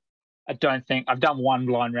don't think I've done one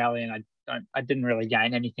blind rally and I didn't really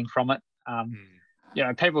gain anything from it.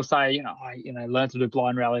 People say, learn to do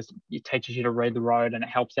blind rallies. It teaches you to read the road and it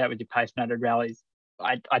helps out with your pace-noted rallies.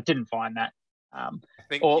 I didn't find that.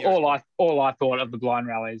 All I thought of the blind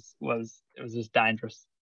rallies was it was just dangerous.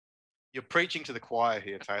 You're preaching to the choir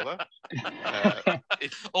here, Taylor.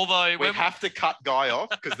 Although we have to cut Guy off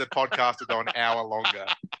because the podcast will go an hour longer.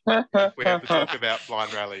 If we have to talk about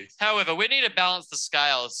blind rallies. However, we need to balance the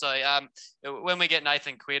scale. So when we get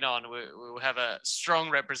Nathan Quinn on, we'll have a strong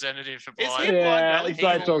representative for blind. Blind rallies?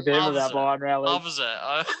 Don't talk to him about blind rallies. Loves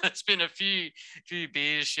it. It's been a few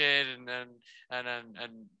beers shared and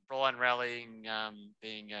blind rallying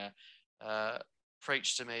being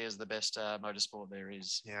preached to me as the best motorsport there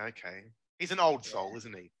is. Yeah, okay. He's an old soul,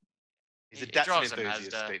 isn't he? He's a He Datsun drives a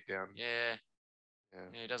enthusiast Mazda. deep down. Yeah,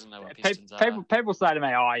 he doesn't know what pistons are. People say to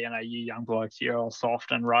me, "Oh, you know, you young blokes, you're all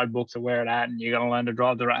soft, and road books are where it at, and you're gonna learn to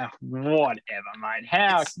drive the road." Whatever, mate.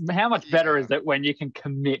 How much better is it when you can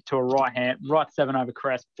commit to a right 7 over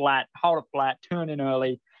crest, flat, hold it flat, turn in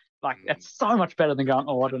early? Like it's so much better than going,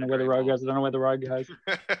 "Oh, I don't know where the road goes. I don't know where the road goes."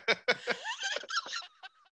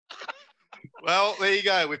 Well, there you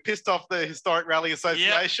go. We've pissed off the Historic Rally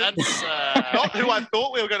Association. Not who I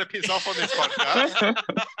thought we were going to piss off on this podcast.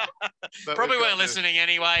 Probably weren't listening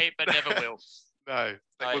anyway, but never will. No.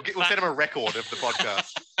 We'll send them a record of the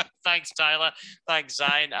podcast. Thanks, Taylor. Thanks,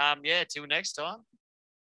 Zayne. Till next time.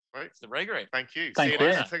 Right. It's the Regroup. Thank you. See you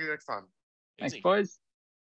next time. Thanks, boys.